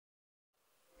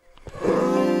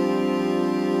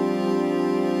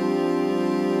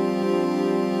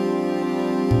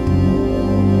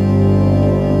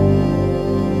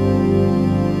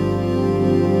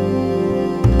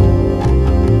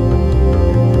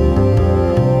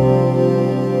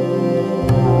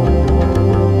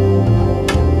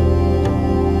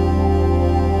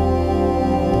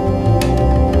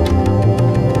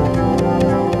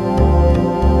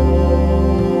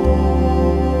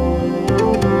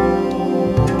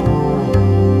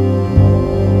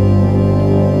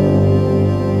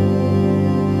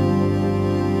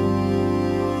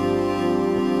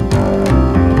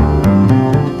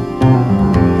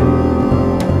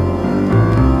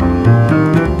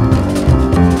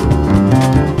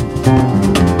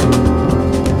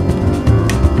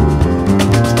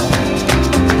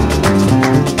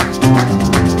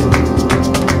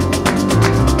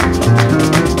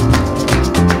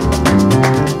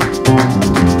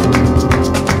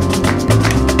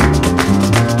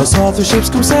saw three ships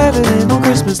come sailing in on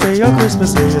Christmas Day, on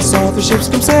Christmas Day. I saw three ships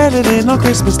come sailing in on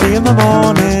Christmas Day in the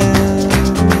morning.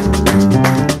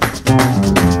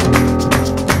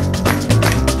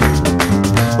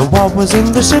 But what was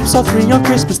in the ships all three on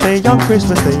Christmas Day, on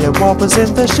Christmas Day? Yeah, what was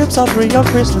in the ships all three on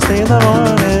Christmas Day in the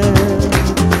morning?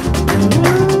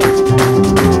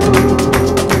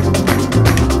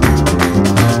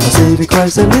 Baby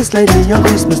Christ and His Lady on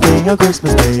Christmas Day, on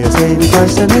Christmas Day. Yes, Baby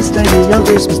Christ and His Lady on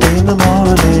Christmas Day in the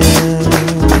morning.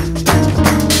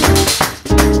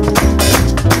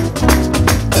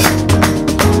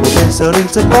 Well, they sailed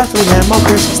into Bethlehem on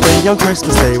Christmas Day, on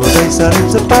Christmas Day. Well, they sailed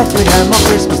into Bethlehem on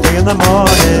Christmas Day in the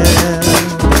morning.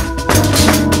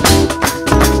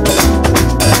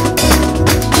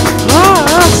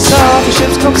 I saw the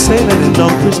ships come sailing in on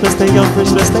Christmas Day, on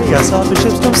Christmas Day. I saw the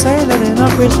ships come sailing in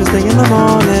on Christmas Day in the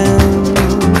morning.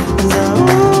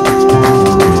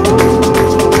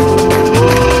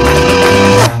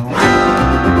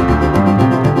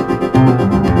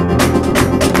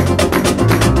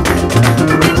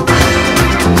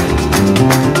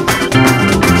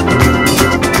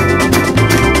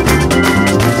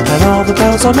 And all the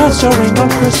bells on earth shall ring on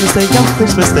Christmas Day, on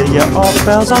Christmas Day. Yeah, all the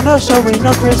bells on earth shall ring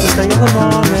on Christmas Day in the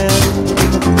morning.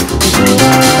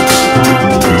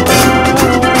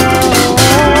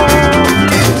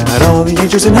 And all the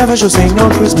angels in heaven shall sing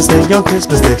on Christmas Day, on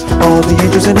Christmas Day. All the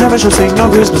angels in heaven shall sing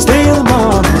on Christmas Day in the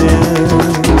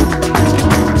morning.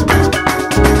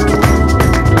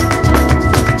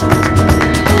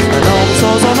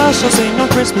 Shall sing on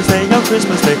Christmas Day, on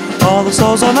Christmas Day. All the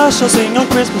souls on earth shall sing on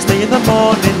Christmas Day in the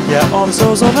morning. Yeah, all the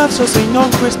souls on earth shall sing on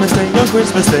Christmas Day, on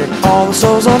Christmas Day. All the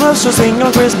souls on earth shall sing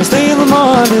on Christmas Day in the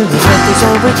morning. Let us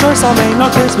all rejoice, amen, on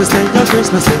Christmas Day, on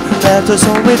Christmas Day. Let us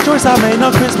all rejoice, amen,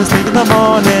 on Christmas Day in the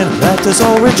morning. Let us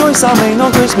all rejoice, amen,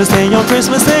 on Christmas Day, on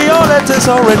Christmas Day. Oh, let us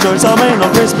all rejoice, amen,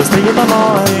 on Christmas Day in the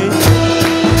morning.